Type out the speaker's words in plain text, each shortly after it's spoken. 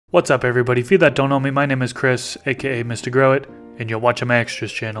What's up everybody, for you that don't know me, my name is Chris, aka Mr. Grow It, and you're watching my extras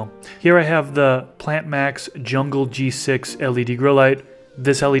channel. Here I have the PlantMax Jungle G6 LED grow light.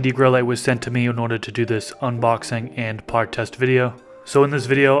 This LED grow light was sent to me in order to do this unboxing and part test video. So in this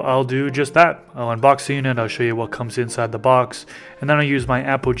video, I'll do just that. I'll unbox the unit, I'll show you what comes inside the box, and then I'll use my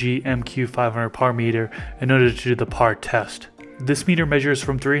Apogee MQ500 par meter in order to do the par test. This meter measures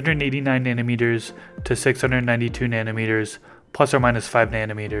from 389 nanometers to 692 nanometers, plus or minus 5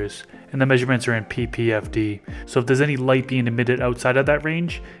 nanometers, and the measurements are in ppfd, so if there's any light being emitted outside of that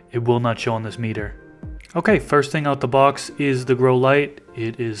range, it will not show on this meter. Okay, first thing out the box is the grow light.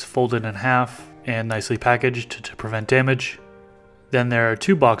 It is folded in half and nicely packaged to prevent damage. Then there are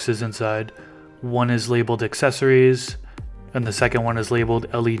two boxes inside. One is labeled accessories, and the second one is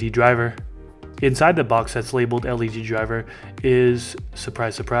labeled LED driver. Inside the box that's labeled LED driver is,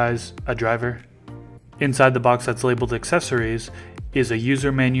 surprise surprise, a driver. Inside the box that's labeled accessories is a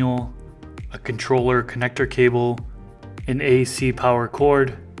user manual, a controller connector cable, an AC power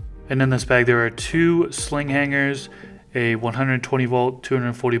cord, and in this bag there are two sling hangers, a 120 volt,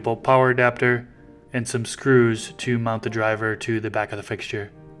 240 volt power adapter, and some screws to mount the driver to the back of the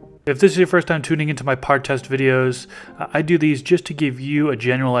fixture. If this is your first time tuning into my part test videos, I do these just to give you a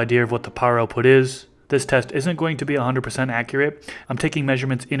general idea of what the power output is. This test isn't going to be 100% accurate. I'm taking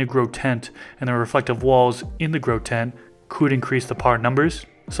measurements in a grow tent, and the reflective walls in the grow tent could increase the par numbers,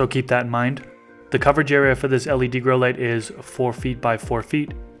 so keep that in mind. The coverage area for this LED grow light is 4 feet by 4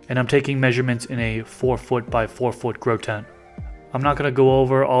 feet, and I'm taking measurements in a 4 foot by 4 foot grow tent. I'm not going to go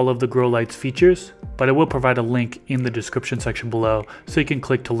over all of the grow light's features, but I will provide a link in the description section below so you can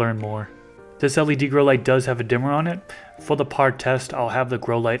click to learn more. This LED grow light does have a dimmer on it. For the par test, I'll have the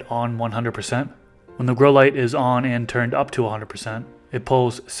grow light on 100%. When the grow light is on and turned up to 100%, it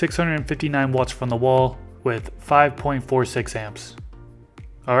pulls 659 watts from the wall with 5.46 amps.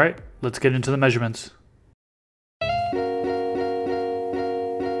 Alright, let's get into the measurements.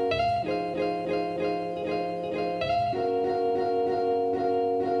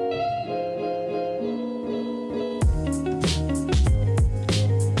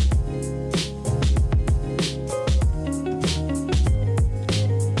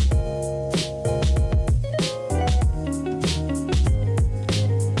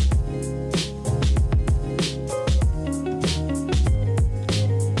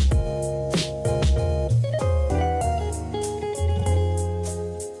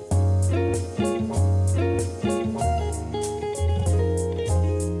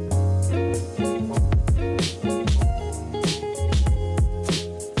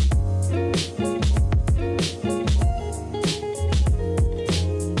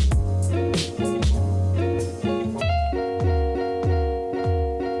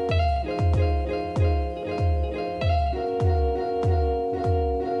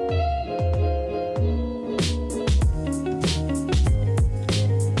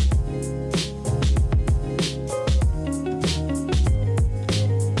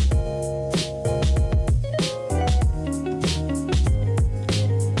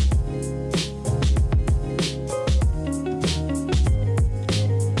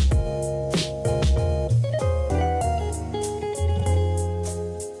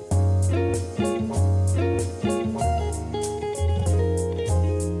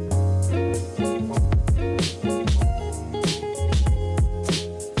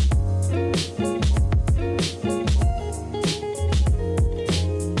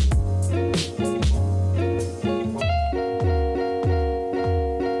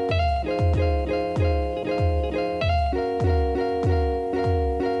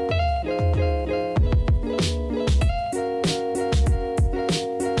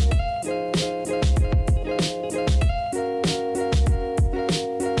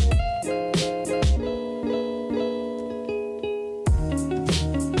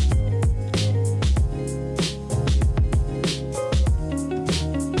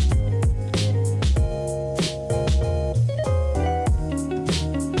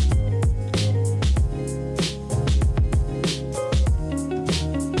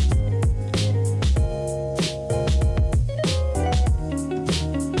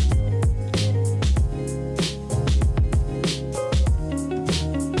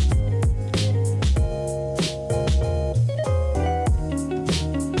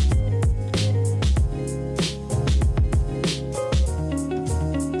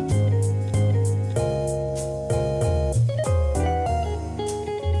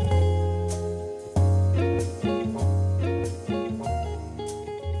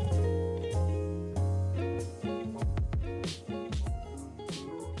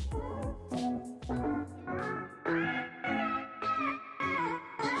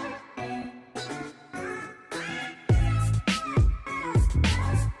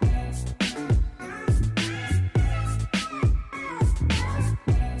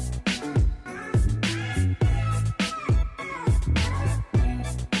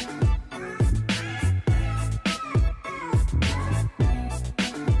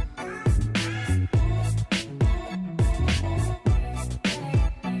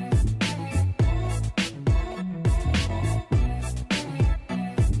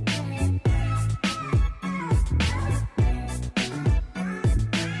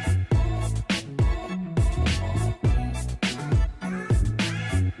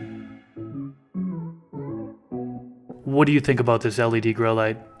 what do you think about this LED grow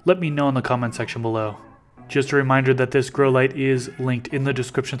light? Let me know in the comment section below. Just a reminder that this grow light is linked in the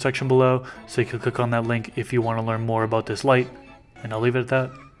description section below, so you can click on that link if you want to learn more about this light. And I'll leave it at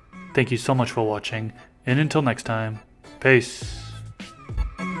that. Thank you so much for watching, and until next time, peace.